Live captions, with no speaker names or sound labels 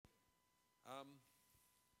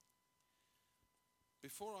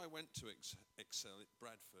Before I went to Excel at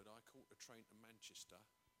Bradford, I caught a train to Manchester.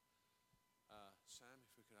 Sam,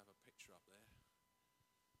 if we could have a picture up there,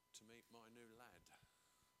 to meet my new lad.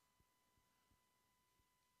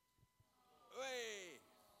 Hey!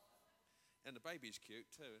 And the baby's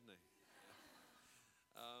cute too, isn't he?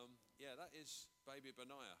 Yeah, that is baby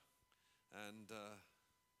Benaiah. And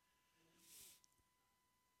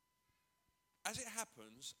as it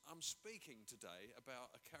happens, I'm speaking today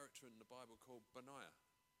about a character in the Bible called Benaiah.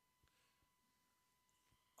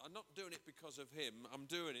 I'm not doing it because of him. I'm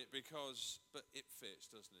doing it because, but it fits,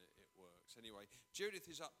 doesn't it? It works. Anyway, Judith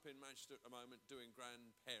is up in Manchester at the moment doing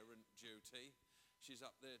grandparent duty. She's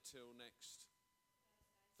up there till next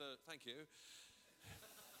thank you.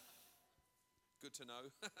 Good to know.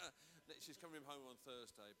 She's coming home on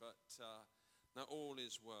Thursday, but now all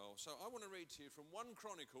is well. So I want to read to you from 1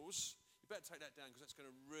 Chronicles. You better take that down because that's going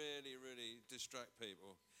to really, really distract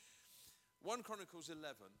people. 1 Chronicles 11,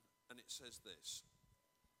 and it says this.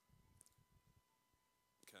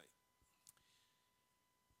 Okay.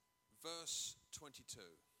 Verse 22.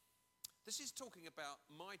 This is talking about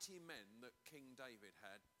mighty men that King David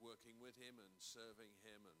had working with him and serving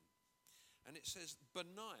him. And it says,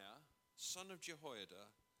 Benaiah, son of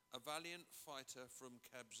Jehoiada, a valiant fighter from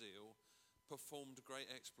Kabzeel, performed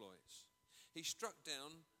great exploits. He struck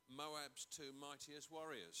down Moab's 2 mightiest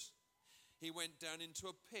warriors. He went down into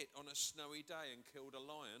a pit on a snowy day and killed a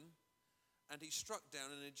lion. And he struck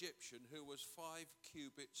down an Egyptian who was 5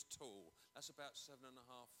 cubits tall. That's about 7.5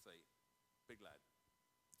 feet. Big lad.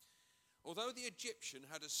 Although the Egyptian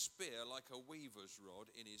had a spear like a weaver's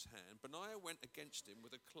rod in his hand, Benaiah went against him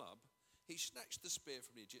with a club. He snatched the spear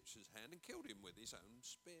from the Egyptian's hand and killed him with his own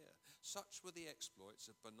spear. Such were the exploits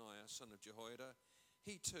of Benaiah, son of Jehoiada.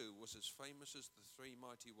 He too was as famous as the 3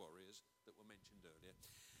 mighty warriors that were mentioned earlier.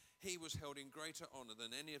 He was held in greater honor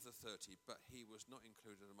than any of the 30, but he was not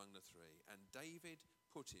included among the 3. And David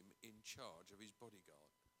put him in charge of his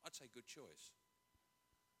bodyguard. I'd say good choice.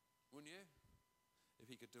 Wouldn't you? If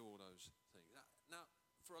he could do all those things. Now,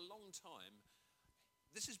 for a long time,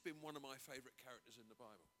 this has been one of my favorite characters in the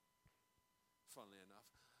Bible. Funnily enough.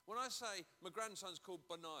 When I say my grandson's called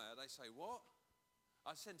Benaiah, they say, what?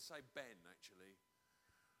 I tend to say Ben, actually.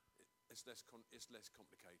 It's less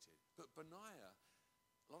complicated. But Benaiah,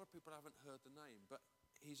 a lot of people haven't heard the name, but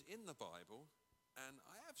he's in the Bible, and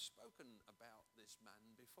I have spoken about this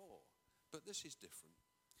man before, but this is different.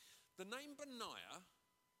 The name Benaiah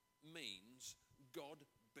means God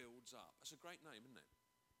builds up. That's a great name, isn't it?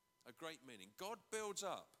 A great meaning. God builds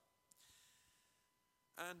up.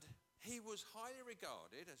 And he was highly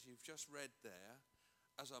regarded, as you've just read there,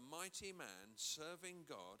 as a mighty man serving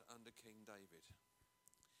God under King David.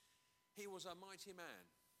 He was a mighty man.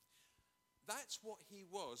 That's what he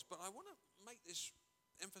was. But I want to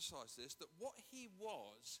emphasize this, that what he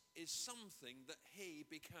was is something that he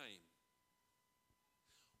became.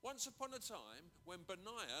 Once upon a time, when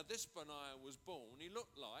this Benaiah was born, he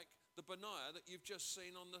looked like the Benaiah that you've just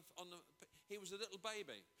seen he was a little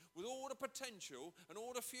baby with all the potential and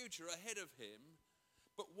all the future ahead of him.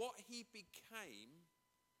 But what he became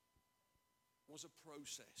was a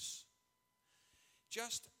process.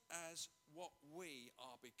 Just as what we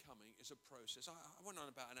are becoming is a process. I went on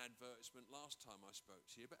about an advertisement last time I spoke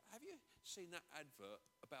to you, but have you seen that advert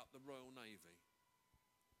about the Royal Navy?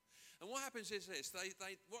 And what happens is this,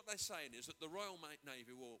 what they're saying is that the Royal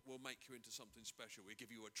Navy will make you into something special. We give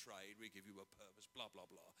you a trade, we give you a purpose, blah, blah,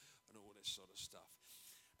 blah, and all this sort of stuff.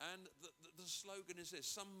 And the slogan is this,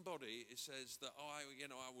 somebody says that I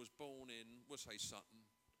was born in, we'll say Sutton.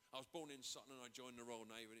 I was born in Sutton and I joined the Royal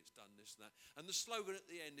Navy and it's done this and that. And the slogan at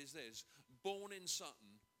the end is this, born in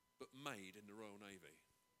Sutton, but made in the Royal Navy.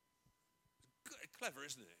 Clever,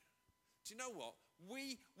 isn't it? Do you know what?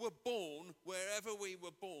 We were born wherever we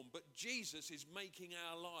were born, but Jesus is making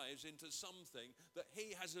our lives into something that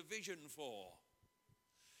he has a vision for.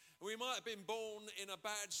 We might have been born in a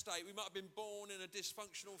bad state. We might have been born in a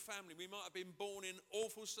dysfunctional family. We might have been born in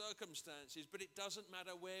awful circumstances, but it doesn't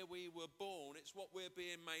matter where we were born. It's what we're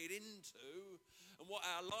being made into and what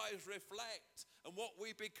our lives reflect and what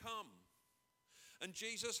we become. And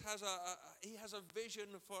Jesus has a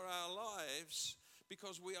vision for our lives,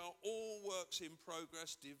 because we are all works in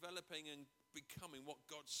progress, developing and becoming what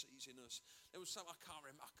God sees in us. There was I can't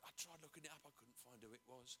remember, I tried looking it up, I couldn't find who it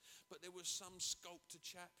was. But there was some sculptor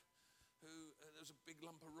chap who, there was a big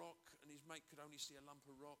lump of rock, and his mate could only see a lump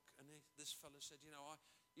of rock. And this fella said,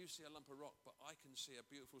 you see a lump of rock, but I can see a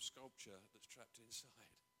beautiful sculpture that's trapped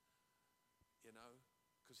inside.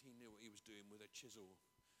 Because he knew what he was doing with a chisel.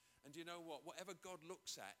 And you know what? Whatever God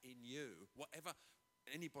looks at in you, whatever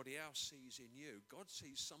anybody else sees in you, God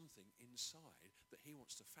sees something inside that that he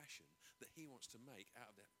wants to fashion, that he wants to make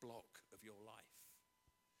out of that block of your life.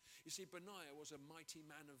 You see, Benaiah was a mighty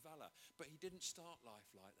man of valor, but he didn't start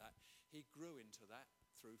life like that. He grew into that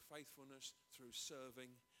through faithfulness, through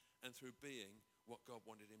serving, and through being what God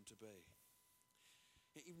wanted him to be.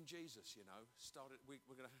 Even Jesus, started. We've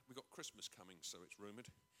got Christmas coming, so it's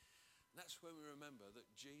rumoured. And that's when we remember that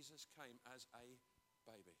Jesus came as a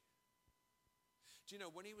baby. Do you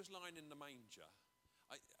know, when he was lying in the manger,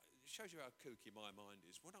 it shows you how kooky my mind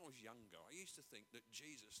is. When I was younger, I used to think that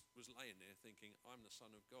Jesus was laying there thinking, I'm the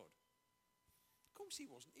Son of God. Of course he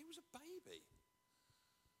wasn't. He was a baby.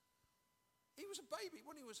 He was a baby.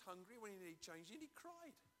 When he was hungry, when he needed changing, he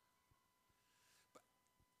cried. But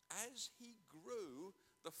as he grew,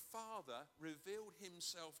 the Father revealed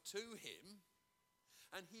himself to him,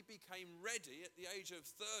 and he became ready at the age of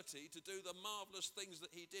 30 to do the marvelous things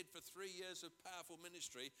that he did for 3 years of powerful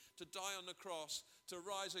ministry, to die on the cross, to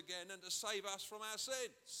rise again, and to save us from our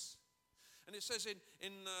sins. And it says in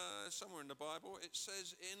somewhere in the Bible, it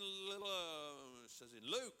says in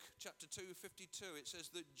Luke chapter 2:52, it says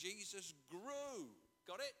that Jesus grew.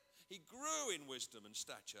 Got it? He grew in wisdom and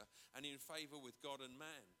stature and in favor with God and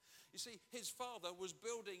man. You see, his Father was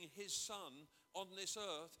building his Son on this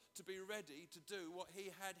earth to be ready to do what he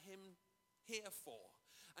had him here for.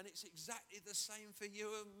 And it's exactly the same for you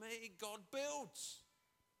and me. God builds.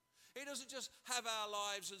 He doesn't just have our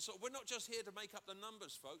lives, and we're not just here to make up the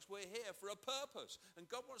numbers, folks. We're here for a purpose. And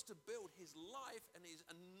God wants to build his life and his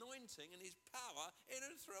anointing and his power in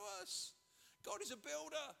and through us. God is a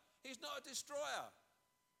builder. He's not a destroyer.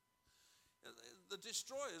 The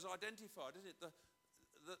destroyer is identified, isn't it?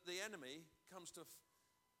 The enemy comes to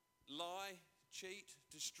lie, cheat,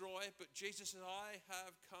 destroy, but Jesus says, I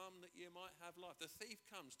have come that you might have life. The thief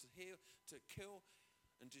comes to kill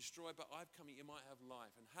and destroy, but I've come that you might have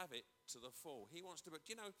life and have it to the full. He wants to, but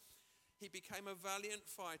he became a valiant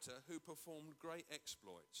fighter who performed great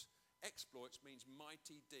exploits. Exploits means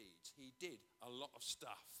mighty deeds. He did a lot of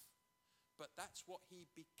stuff, but that's what he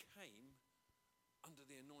became under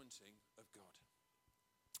the anointing of God.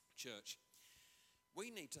 Church,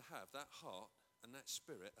 we need to have that heart and that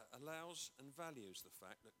spirit that allows and values the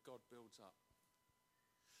fact that God builds up.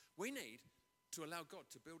 We need to allow God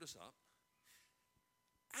to build us up,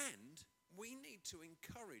 and we need to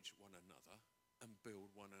encourage one another and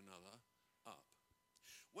build one another up.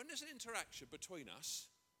 When there's an interaction between us,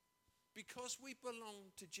 because we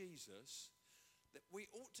belong to Jesus, that we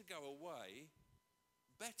ought to go away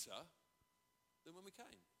better than when we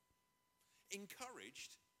came.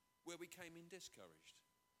 Encouraged where we came in discouraged.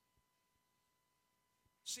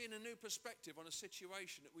 Seeing a new perspective on a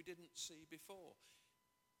situation that we didn't see before.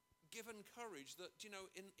 Given courage that,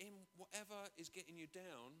 in whatever is getting you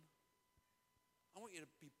down, I want you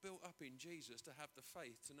to be built up in Jesus, to have the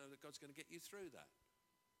faith to know that God's going to get you through that.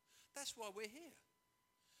 That's why we're here.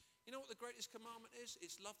 You know what the greatest commandment is?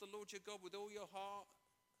 It's love the Lord your God with all your heart.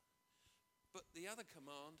 But the other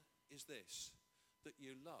command is this, that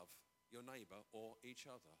you love your neighbor or each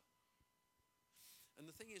other. And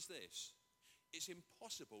the thing is this, it's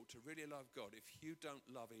impossible to really love God if you don't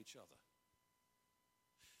love each other.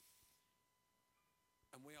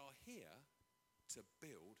 And we are here to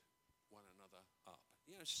build one another up.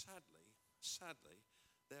 Sadly,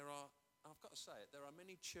 there are, I've got to say it, there are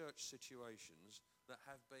many church situations that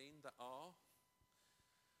have been, that are,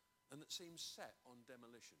 and that seem set on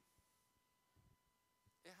demolition.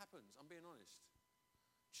 It happens, I'm being honest.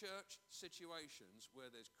 Church situations where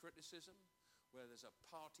there's criticism, where there's a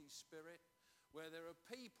party spirit, where there are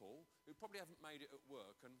people who probably haven't made it at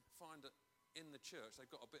work and find that in the church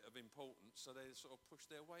they've got a bit of importance, so they sort of push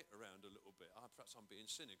their weight around a little bit. Perhaps I'm being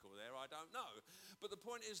cynical there, I don't know. But the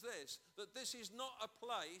point is this, that this is not a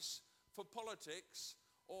place for politics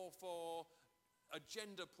or for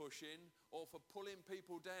agenda pushing or for pulling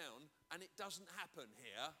people down, and it doesn't happen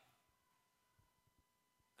here.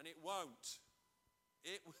 And it won't.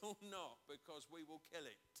 It will not, because we will kill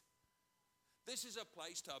it. This is a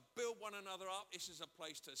place to build one another up. This is a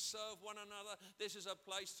place to serve one another. This is a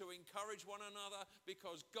place to encourage one another,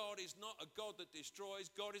 because God is not a God that destroys.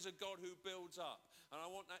 God is a God who builds up. And I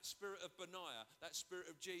want that spirit of Benaiah, that spirit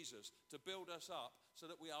of Jesus, to build us up so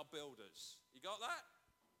that we are builders. You got that?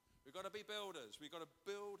 We've got to be builders. We've got to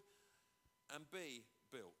build and be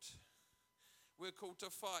built. We're called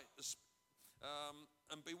to fight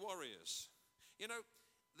and be warriors.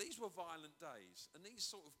 These were violent days, and these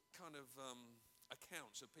sort of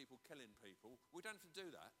accounts of people killing people, we don't have to do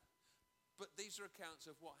that, but these are accounts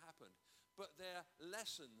of what happened. But there are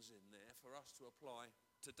lessons in there for us to apply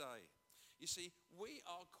today. You see, we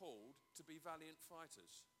are called to be valiant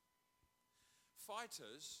fighters.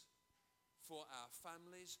 Fighters for our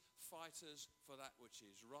families, fighters for that which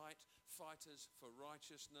is right, fighters for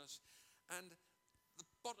righteousness. And the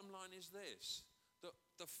bottom line is this, that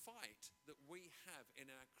the fight that we have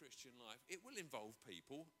in our Christian life, it will involve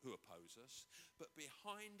people who oppose us, but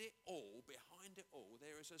behind it all,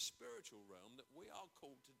 there is a spiritual realm that we are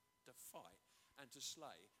called to fight and to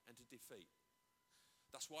slay and to defeat.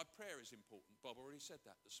 That's why prayer is important. Bob already said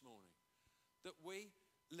that this morning. That we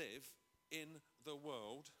live in the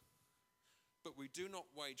world, but we do not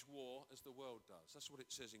wage war as the world does. That's what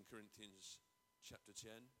it says in Corinthians chapter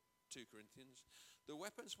 10, 2 Corinthians. The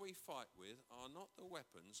weapons we fight with are not the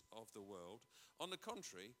weapons of the world. On the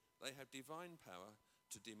contrary, they have divine power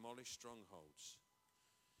to demolish strongholds.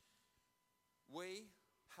 We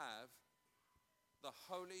have the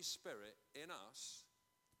Holy Spirit in us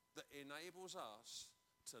that enables us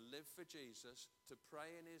to live for Jesus, to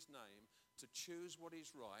pray in his name, to choose what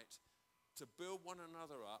is right, to build one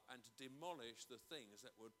another up, and to demolish the things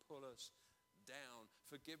that would pull us down.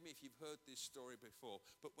 Forgive me if you've heard this story before,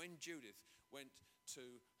 but when Judith went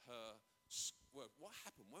to her work, what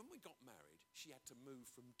happened? When we got married, she had to move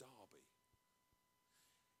from Derby.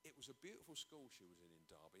 It was a beautiful school she was in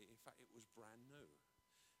Derby. In fact, it was brand new.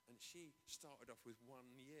 And she started off with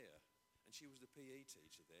 1 year. And she was the PE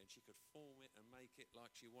teacher there. And she could form it and make it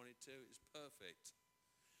like she wanted to. It was perfect.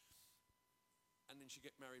 And then she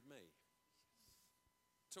got married me.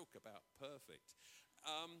 Talk about perfect.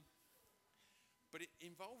 But it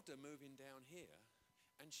involved her moving down here.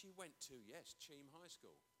 And she went to, yes, Cheam High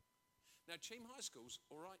School. Now, Cheam High School's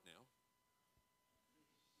all right now.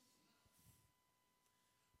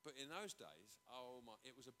 But in those days,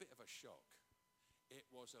 it was a bit of a shock. It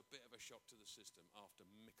was a bit of a shock to the system after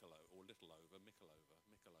Mickleover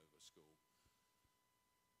School.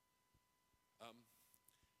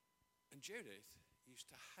 And Judith used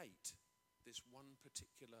to hate this one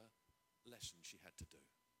particular lesson she had to do.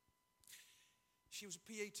 She was a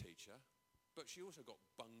PE teacher, but she also got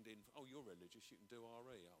bunged in. Oh, you're religious, you can do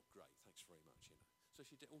RE. Oh, great, thanks very much, So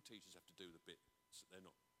she did, all teachers have to do the bits that they're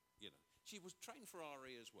not, She was trained for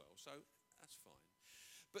RE as well, so that's fine.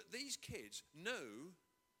 But these kids knew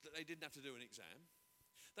that they didn't have to do an exam.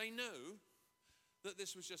 They knew that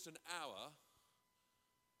this was just an hour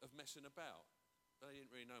of messing about. They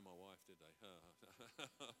didn't really know my wife, did they?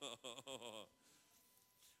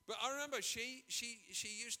 But I remember she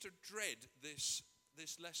used to dread this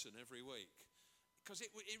lesson every week because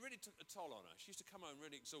it really took a toll on her. She used to come home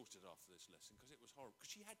really exhausted after this lesson because it was horrible.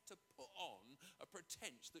 Because she had to put on a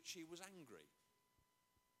pretense that she was angry.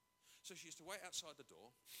 So she used to wait outside the door,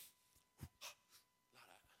 like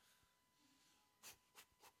that.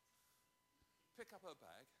 Pick up her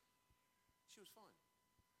bag. She was fine.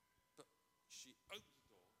 But she opens the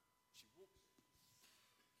door, she walks in,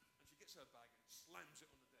 and she gets her bag and slams it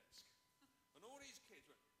on the desk. And all these kids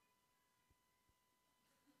went.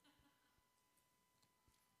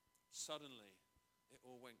 Suddenly, it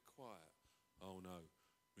all went quiet. Oh no,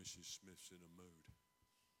 Mrs. Smith's in a mood.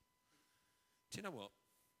 Do you know what?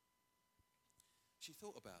 She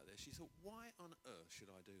thought about this. She thought, why on earth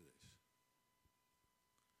should I do this?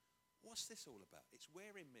 What's this all about? It's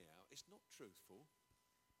wearing me out. It's not truthful.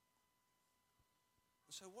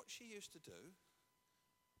 So what she used to do,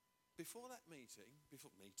 before that meeting,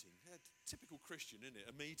 typical Christian, isn't it?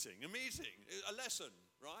 A meeting, a lesson,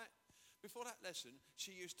 right? Before that lesson,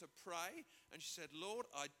 she used to pray, and she said, Lord,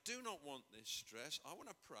 I do not want this stress. I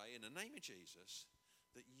want to pray in the name of Jesus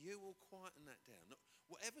that you will quieten that down.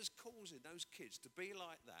 Whatever's causing those kids to be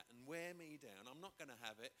like that and wear me down, I'm not going to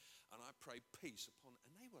have it. And I pray peace upon it.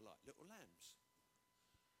 And they were like little lambs.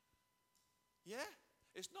 Yeah?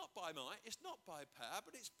 It's not by might, it's not by power,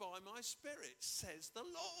 but it's by my Spirit, says the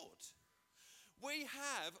Lord. We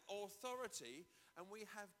have authority and we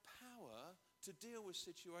have power to deal with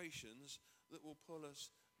situations that will pull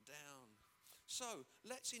us down. So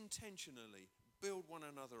let's intentionally build one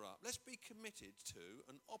another up. Let's be committed to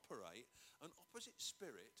and operate an opposite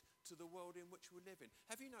spirit to the world in which we live in.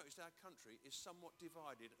 Have you noticed our country is somewhat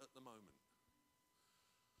divided at the moment?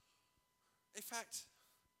 In fact,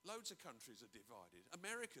 loads of countries are divided.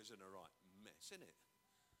 America's in a right mess, isn't it?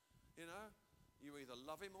 You either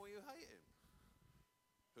love him or you hate him.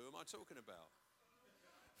 Who am I talking about?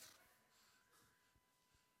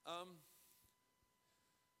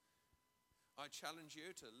 I challenge you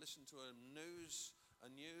to listen to a news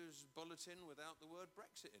bulletin without the word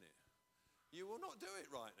Brexit in it. You will not do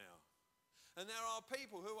it right now. And there are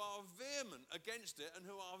people who are vehement against it and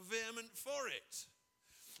who are vehement for it.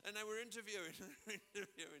 And they were interviewing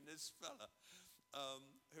this fella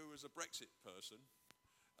who was a Brexit person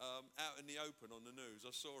out in the open on the news.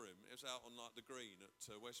 I saw him. It was out on like the green at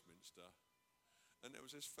Westminster. And there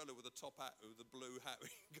was this fellow with a top hat, with a blue hat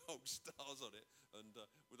with gold stars on it, and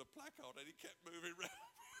with a placard, and he kept moving around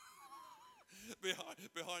behind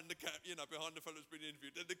the behind the fellow who's been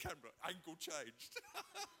interviewed. Then the camera angle changed,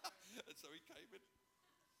 and so he came in.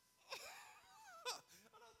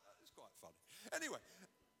 It's quite funny. Anyway,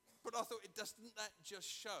 but I thought, doesn't that just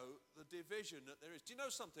show the division that there is? Do you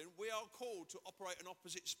know something? We are called to operate an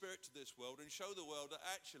opposite spirit to this world and show the world that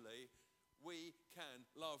actually we can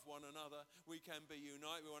love one another, we can be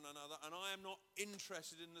united with one another, and I am not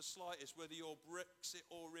interested in the slightest whether you're Brexit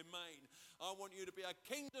or Remain. I want you to be a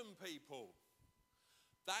kingdom people.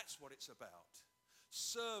 That's what it's about.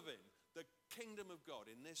 Serving the kingdom of God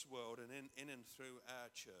in this world and in and through our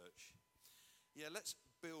church. Yeah, let's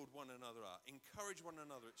build one another up. Encourage one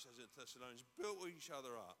another, it says in Thessalonians. Build each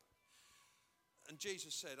other up. And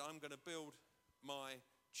Jesus said, I'm going to build my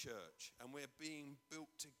church. And we're being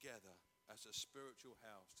built together as a spiritual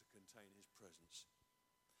house to contain his presence.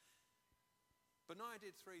 Benaiah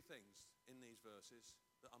did three things in these verses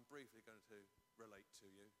that I'm briefly going to relate to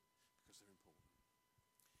you because they're important.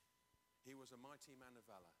 He was a mighty man of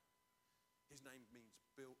valor. His name means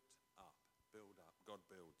built up, build up. God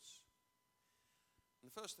builds. And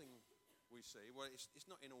the first thing we see, well, it's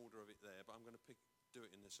not in order of it there, but I'm going to do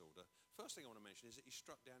it in this order. First thing I want to mention is that he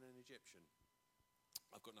struck down an Egyptian.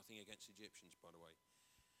 I've got nothing against Egyptians, by the way.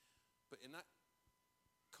 But in that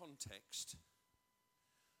context,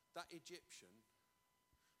 that Egyptian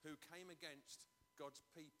who came against God's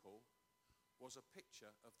people was a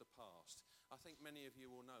picture of the past. I think many of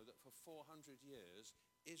you will know that for 400 years,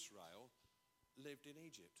 Israel lived in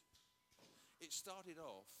Egypt. It started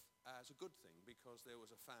off as a good thing because there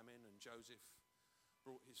was a famine and Joseph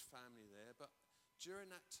brought his family there. But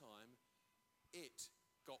during that time, it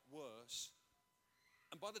got worse.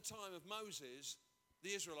 And by the time of Moses,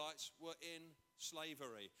 the Israelites were in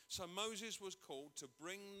slavery. So Moses was called to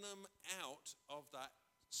bring them out of that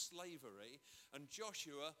slavery. And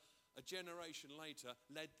Joshua, a generation later,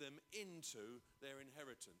 led them into their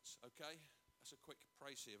inheritance. Okay? That's a quick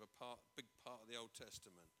précis of big part of the Old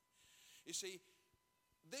Testament. You see,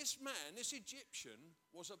 this man, this Egyptian,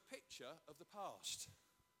 was a picture of the past.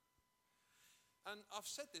 And I've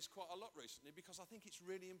said this quite a lot recently because I think it's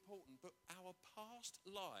really important. But our past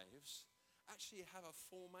lives actually have a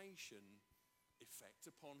formation effect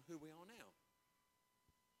upon who we are now.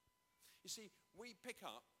 You see, we pick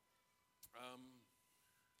up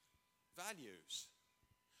values.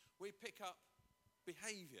 We pick up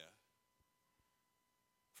behavior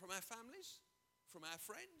from our families, from our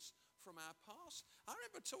friends, from our past. I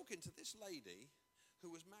remember talking to this lady who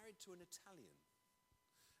was married to an Italian.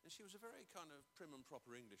 And she was a very kind of prim and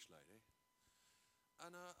proper English lady.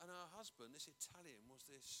 And her husband, this Italian, was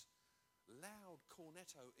this loud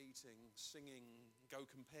cornetto-eating, singing,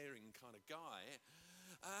 go-comparing kind of guy.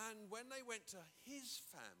 And when they went to his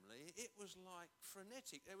family, it was like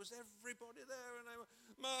frenetic. There was everybody there, and they were,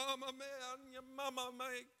 Mamma mia, your mama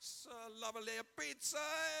makes lovely pizza,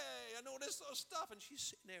 and all this sort of stuff. And she's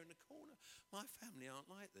sitting there in the corner. My family aren't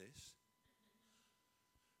like this.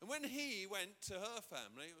 And when he went to her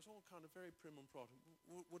family, it was all kind of very prim and proper.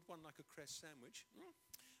 Would one like a cress sandwich? It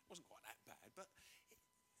wasn't quite that bad, but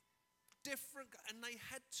different. And they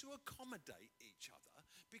had to accommodate each other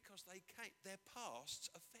because their pasts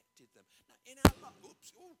affected them. Now, in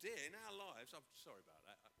our lives, I'm sorry about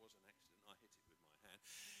that. That was an accident. I hit it with my hand.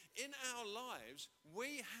 In our lives,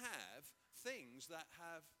 we have things that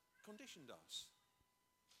have conditioned us.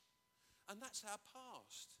 And that's our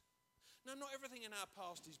past. Now, not everything in our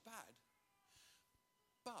past is bad,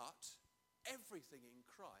 but everything in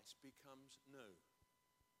Christ becomes new.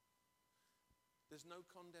 There's no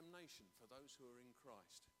condemnation for those who are in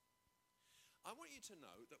Christ. I want you to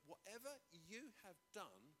know that whatever you have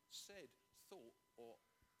done, said, thought, or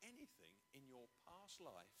anything in your past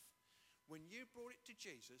life, when you brought it to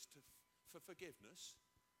Jesus for forgiveness,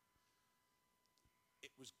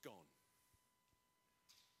 it was gone.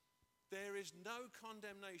 There is no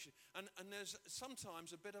condemnation. And there's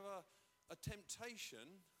sometimes a bit of a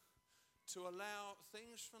temptation to allow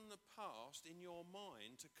things from the past in your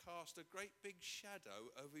mind to cast a great big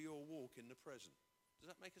shadow over your walk in the present.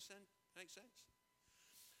 Does that make sense?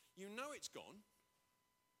 You know it's gone,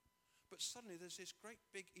 but suddenly there's this great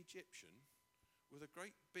big Egyptian with a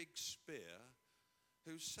great big spear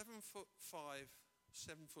who's 7'5",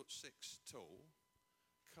 7'6" tall,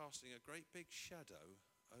 casting a great big shadow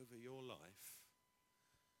over your life,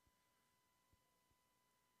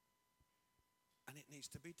 and it needs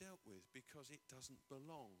to be dealt with because it doesn't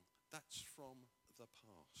belong. That's from the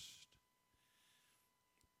past.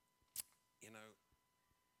 You know,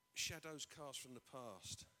 shadows cast from the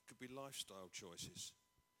past. Could be lifestyle choices.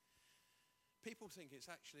 People think it's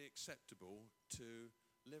actually acceptable to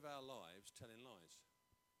live our lives telling lies.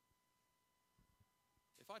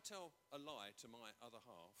 If I tell a lie to my other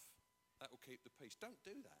half, that will keep the peace. Don't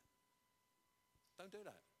do that. Don't do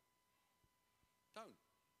that. Don't.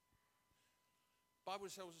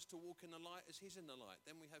 Bible tells us to walk in the light as he's in the light.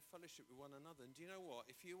 Then we have fellowship with one another. And do you know what?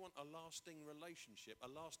 If you want a lasting relationship,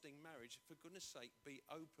 a lasting marriage, for goodness sake, be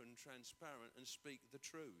open, transparent, and speak the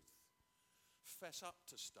truth. Fess up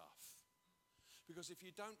to stuff. Because if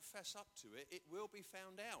you don't fess up to it, it will be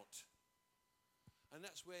found out. And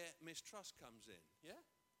that's where mistrust comes in, yeah?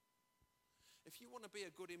 If you want to be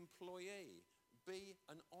a good employee, be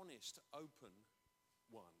an honest, open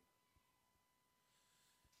one.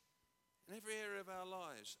 In every area of our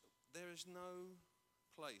lives, there is no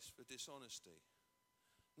place for dishonesty,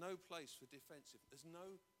 no place for defensive. There's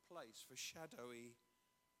no place for shadowy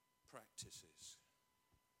practices.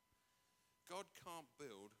 God can't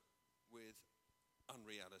build with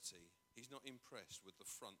unreality. He's not impressed with the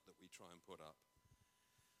front that we try and put up.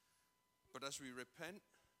 But as we repent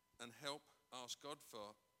and ask God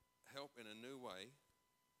for help in a new way,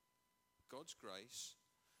 God's grace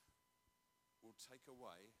will take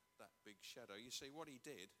away that big shadow. You see, what he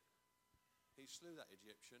did, he slew that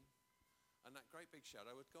Egyptian, and that great big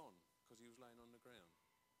shadow had gone because he was laying on the ground.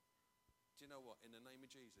 Do you know what? In the name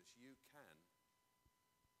of Jesus, you can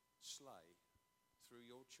slay through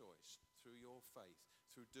your choice, through your faith,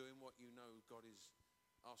 through doing what you know God is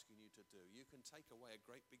asking you to do. You can take away a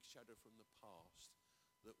great big shadow from the past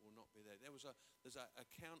that will not be there. There's an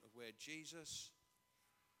account of where Jesus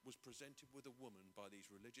was presented with a woman by these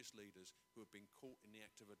religious leaders who had been caught in the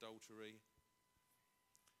act of adultery.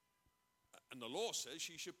 And the law says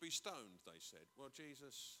she should be stoned, they said. Well,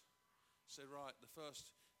 Jesus said, right, the first,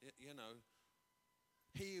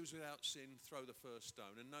 he who was without sin, throw the first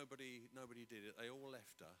stone. And nobody did it. They all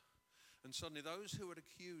left her. And suddenly those who had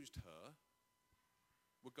accused her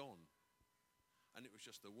were gone. And it was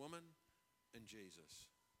just the woman and Jesus.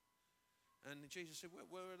 And Jesus said,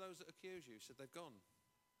 where are those that accuse you? He said, they've gone.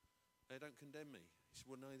 They don't condemn me. He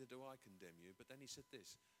said, well, neither do I condemn you. But then he said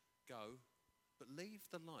this, go, but leave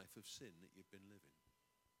the life of sin that you've been living.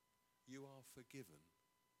 You are forgiven,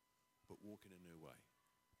 but walk in a new way.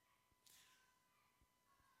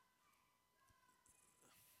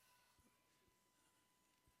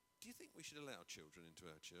 Do you think we should allow children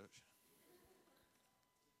into our church?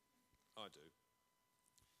 I do.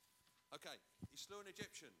 Okay, he slew an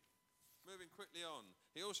Egyptian. Moving quickly on.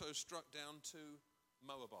 He also struck down 2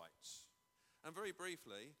 Moabites. And very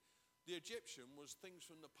briefly, the Egyptian was things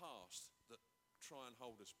from the past that try and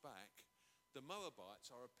hold us back. The Moabites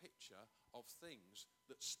are a picture of things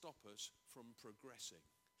that stop us from progressing.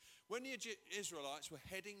 When the Israelites were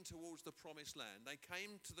heading towards the promised land, they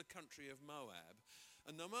came to the country of Moab,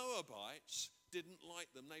 and the Moabites didn't like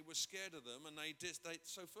them. They were scared of them, and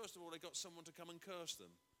so first of all, they got someone to come and curse them,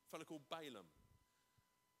 a fellow called Balaam.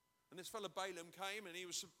 And this fellow Balaam came, and they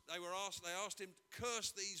asked him to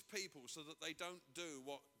curse these people so that they don't do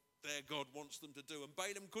what their God wants them to do. And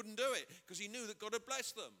Balaam couldn't do it because he knew that God had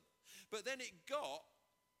blessed them. But then it got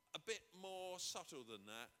a bit more subtle than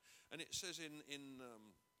that. And it says in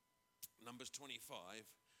Numbers 25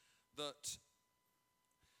 that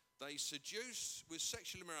they seduced with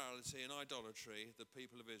sexual immorality and idolatry the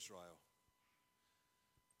people of Israel.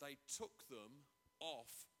 They took them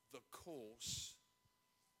off the course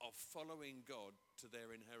of following God to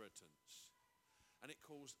their inheritance. And it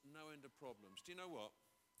caused no end of problems. Do you know what?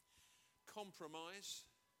 Compromise,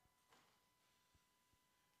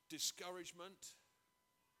 discouragement,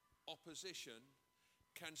 opposition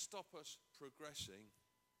can stop us progressing,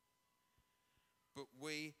 but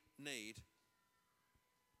we need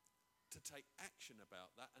to take action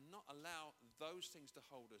about that and not allow those things to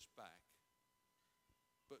hold us back,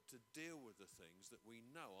 but to deal with the things that we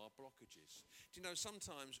know are blockages. Do you know,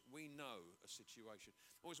 sometimes we know a situation.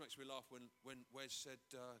 It always makes me laugh when Wes said,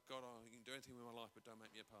 God, you can do anything with my life, but don't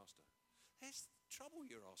make me a pastor. There's trouble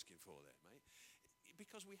you're asking for there, mate.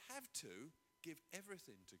 Because we have to give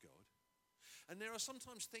everything to God. And there are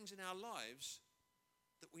sometimes things in our lives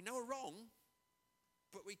that we know are wrong,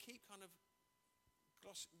 but we keep kind of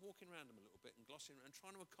walking around them a little bit and glossing around and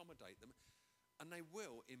trying to accommodate them, and they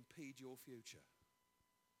will impede your future.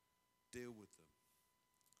 Deal with them.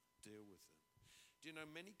 Deal with them. Do you know,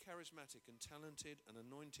 many charismatic and talented and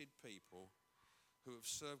anointed people who have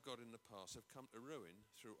served God in the past have come to ruin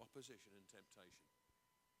through opposition and temptation.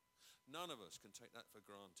 None of us can take that for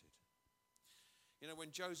granted. You know,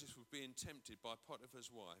 when Joseph was being tempted by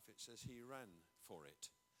Potiphar's wife, it says he ran for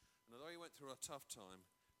it. And although he went through a tough time,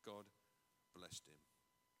 God blessed him.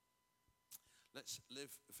 Let's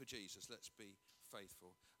live for Jesus. Let's be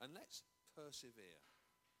faithful. And let's persevere.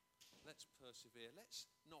 Let's persevere. Let's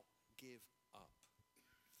not give up.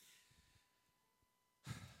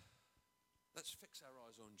 Let's fix our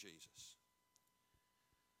eyes on Jesus.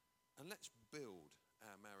 And let's build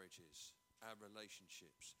our marriages, our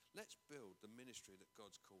relationships. Let's build the ministry that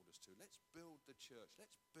God's called us to. Let's build the church.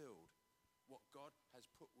 Let's build what God has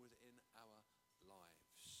put within our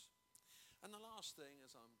lives. And the last thing,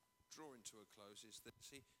 as I'm drawing to a close, is that,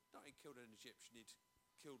 see, not only killed an Egyptian, he'd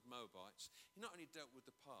killed Moabites. He not only dealt with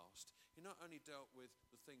the past, he not only dealt with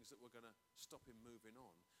the things that were going to stop him moving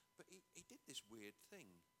on, but he did this weird thing.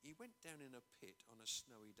 He went down in a pit on a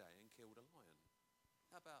snowy day and killed a lion.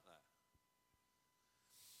 How about that?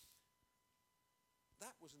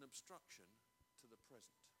 That was an obstruction to the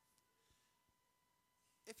present.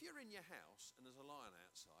 If you're in your house and there's a lion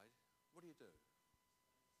outside, what do?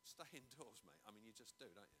 Stay indoors, mate. I mean, you just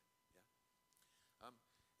do, don't you? Yeah.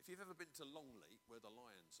 If you've ever been to Longleat, where the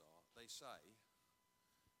lions are, they say,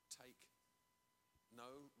 take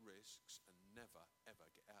no risks and never, ever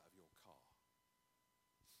get out of your car.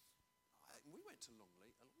 We went to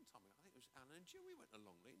Longleat a long time ago. I think it was Alan and Jill. We went to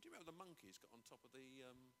Longleat. And do you remember the monkeys got on top of the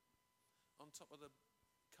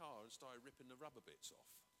car and started ripping the rubber bits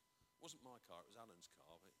off? It wasn't my car, it was Alan's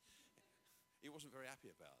car. But he wasn't very happy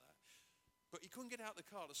about that. But he couldn't get out the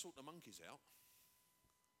car to sort the monkeys out.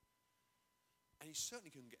 And he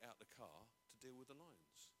certainly couldn't get out the car to deal with the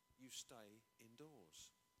lions. You stay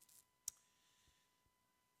indoors.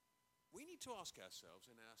 We need to ask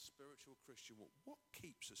ourselves in our spiritual Christian walk, what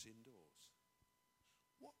keeps us indoors?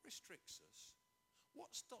 What restricts us?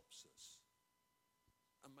 What stops us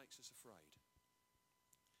and makes us afraid?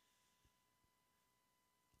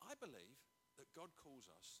 I believe that God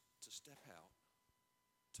calls us to step out,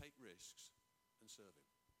 take risks, and serve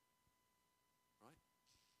him. Right?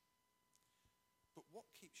 But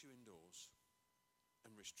what keeps you indoors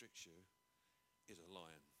and restricts you is a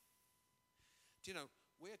lion. Do you know,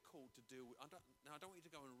 we're called to deal with... I don't want you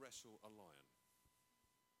to go and wrestle a lion.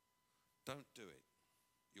 Don't do it.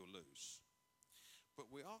 You'll lose. But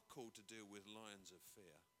we are called to deal with lions of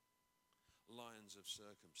fear, lions of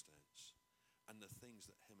circumstance, and the things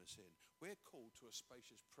that hem us in. We're called to a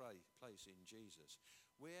spacious place in Jesus.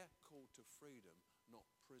 We're called to freedom, not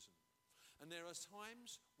prison. And there are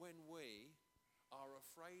times when we are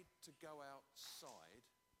afraid to go outside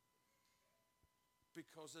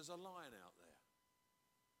because there's a lion out there.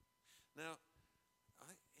 Now,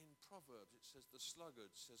 in Proverbs it says the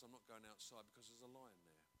sluggard says, I'm not going outside because there's a lion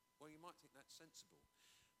there. Well, you might think that's sensible.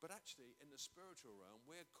 But actually, in the spiritual realm,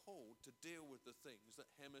 we're called to deal with the things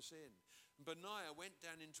that hem us in. Benaiah went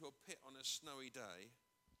down into a pit on a snowy day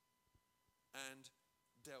and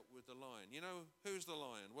dealt with the lion. You know, who's the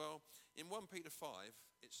lion? Well, in 1 Peter 5,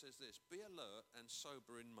 it says this, be alert and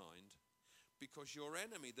sober in mind, because your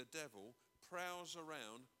enemy, the devil, prowls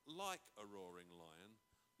around like a roaring lion,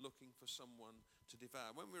 looking for someone to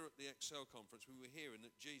devour. When we were at the Excel conference, we were hearing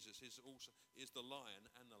that Jesus is the lion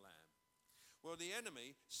and the lamb. Well, the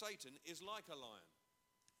enemy, Satan, is like a lion,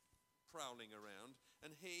 prowling around,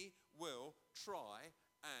 and he will try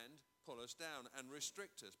and pull us down and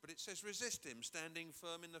restrict us. But it says resist him, standing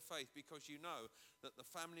firm in the faith, because you know that the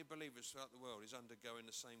family of believers throughout the world is undergoing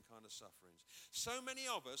the same kind of sufferings. So many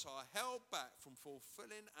of us are held back from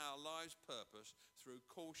fulfilling our life's purpose through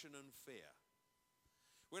caution and fear.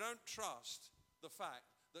 We don't trust the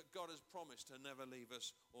fact that God has promised to never leave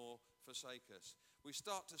us or forsake us. We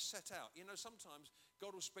start to set out. You know, sometimes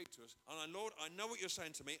God will speak to us, and Lord, I know what you're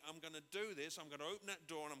saying to me. I'm going to do this. I'm going to open that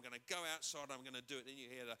door, and I'm going to go outside. I'm going to do it. Then you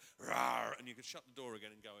hear the rawr, and you can shut the door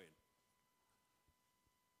again and go in.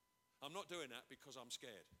 I'm not doing that because I'm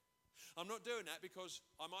scared. I'm not doing that because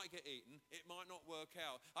I might get eaten. It might not work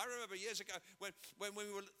out. I remember years ago when we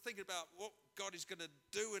were thinking about what God is going to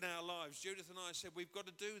do in our lives, Judith and I said, we've got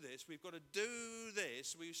to do this. We've got to do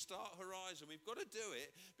this. We start Horizon. We've got to do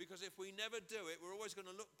it, because if we never do it, we're always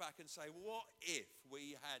going to look back and say, what if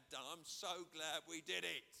we had done? I'm so glad we did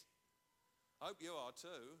it. I hope you are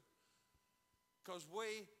too, because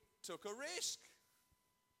we took a risk.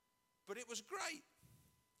 But it was great.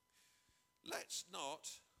 Let's not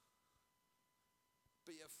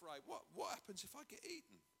be afraid. What happens if I get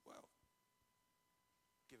eaten? Well,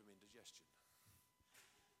 give him indigestion.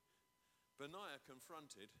 Benaiah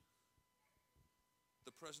confronted the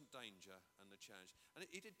present danger and the challenge. And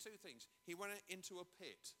he did two things. He went into a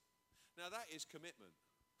pit. Now that is commitment.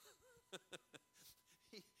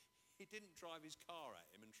 He didn't drive his car at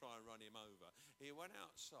him and try and run him over. He went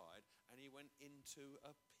outside and he went into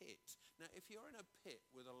a pit. Now if you're in a pit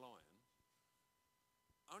with a lion,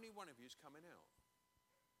 only one of you is coming out.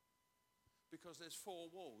 Because there's 4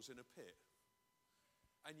 walls in a pit.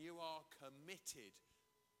 And you are committed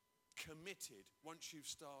once you've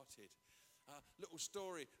started. Little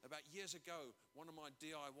story about years ago, one of my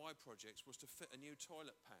DIY projects was to fit a new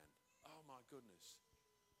toilet pan. Oh my goodness.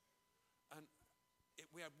 And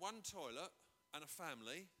we had one toilet and a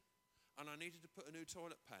family, and I needed to put a new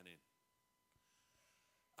toilet pan in.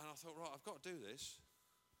 And I thought, right, I've got to do this.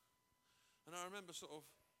 And I remember sort of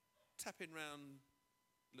tapping round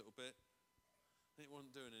a little bit, and it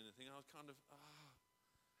wasn't doing anything. I was kind of,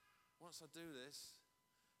 once I do this,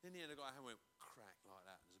 in the end I got a hand went crack like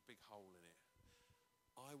that. There's a big hole in it.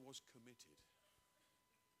 I was committed.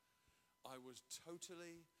 I was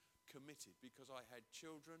totally committed because I had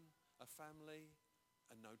children, a family,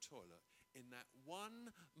 and no toilet. In that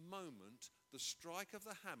one moment, the strike of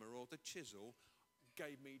the hammer or the chisel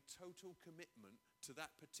gave me total commitment to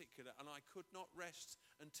that particular, and I could not rest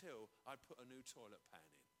until I put a new toilet pan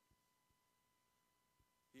in.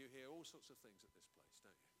 You hear all sorts of things at this place,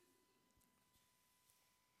 don't you?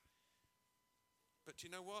 But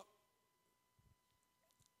you know what?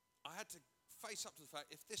 I had to face up to the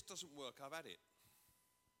fact, if this doesn't work, I've had it.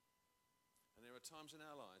 And there are times in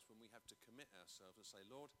our lives when we have to commit ourselves and say,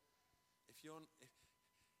 Lord, if you're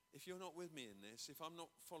not with me in this, if I'm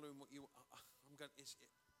not following what you, I'm going.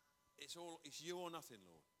 It's you or nothing,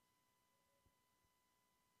 Lord.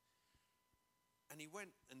 And he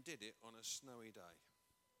went and did it on a snowy day.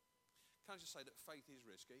 Can I just say that faith is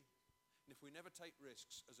risky? And if we never take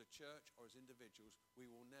risks as a church or as individuals, we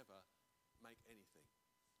will never make anything.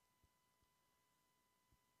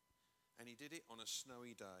 And he did it on a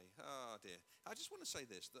snowy day. Oh dear. I just want to say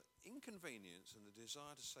this, that inconvenience and the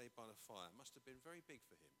desire to save by the fire must have been very big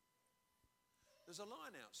for him. There's a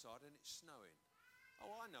lion outside and it's snowing.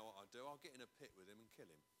 Oh, I know what I'll do. I'll get in a pit with him and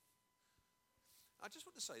kill him. I just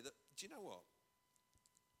want to say that, do you know what?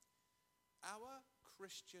 Our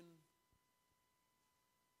Christian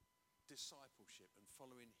discipleship and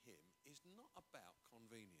following him is not about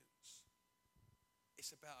convenience.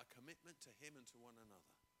 It's about a commitment to him and to one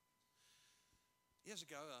another. Years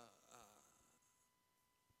ago,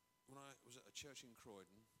 when I was at a church in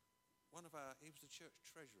Croydon, he was the church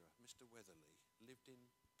treasurer, Mr. Weatherly, lived in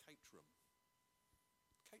Caterham.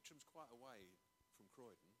 Caterham's quite a way from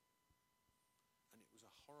Croydon, and it was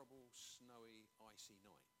a horrible, snowy, icy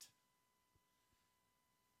night.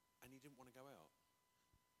 And he didn't want to go out.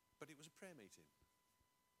 But it was a prayer meeting.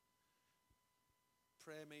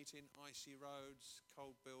 Prayer meeting, icy roads,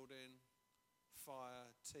 cold building,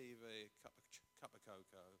 fire, TV, cup of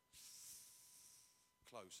cocoa.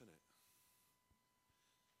 Close, isn't it?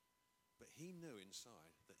 But he knew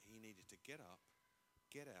inside that he needed to get up,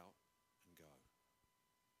 get out, and go.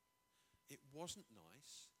 It wasn't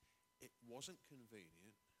nice. It wasn't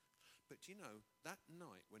convenient. But you know, that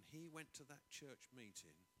night when he went to that church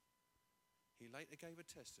meeting, he later gave a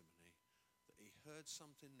testimony that he heard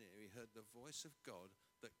something there. He heard the voice of God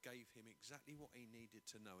that gave him exactly what he needed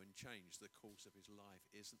to know and changed the course of his life.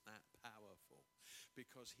 Isn't that powerful?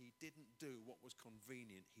 Because he didn't do what was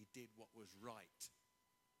convenient. He did what was right.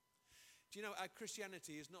 Do you know, our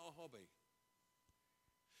Christianity is not a hobby.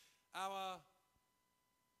 Our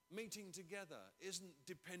meeting together isn't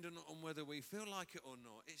dependent on whether we feel like it or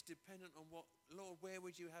not. It's dependent on what, Lord, where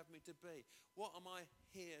would you have me to be? What am I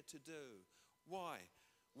here to do? Why,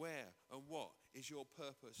 where, and what is your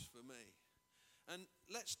purpose for me? And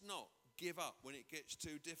let's not give up when it gets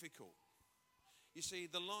too difficult. You see,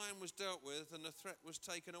 the lion was dealt with and the threat was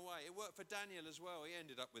taken away. It worked for Daniel as well. He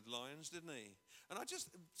ended up with lions, didn't he? And I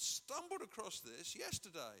just stumbled across this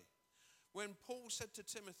yesterday when Paul said to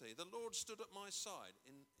Timothy, the Lord stood at my side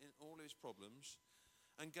in all his problems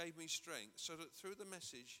and gave me strength so that through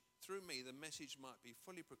me, the message might be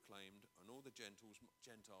fully proclaimed and all the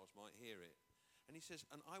Gentiles might hear it. And he says,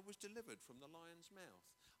 and I was delivered from the lion's mouth.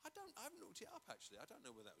 I haven't looked it up actually. I don't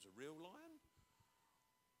know whether that was a real lion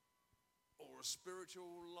or a spiritual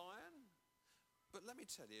lion. But let me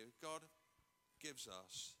tell you, God gives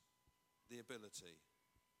us the ability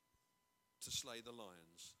to slay the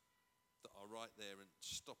lions that are right there and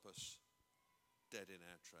stop us dead in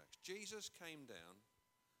our tracks. Jesus came down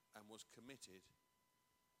and was committed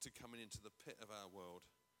to coming into the pit of our world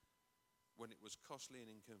when it was costly and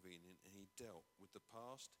inconvenient, and he dealt with the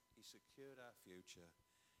past, he secured our future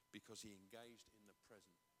because he engaged in the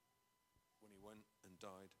present when he went and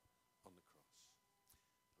died on the cross.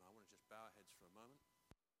 And I want to just bow our heads for a moment.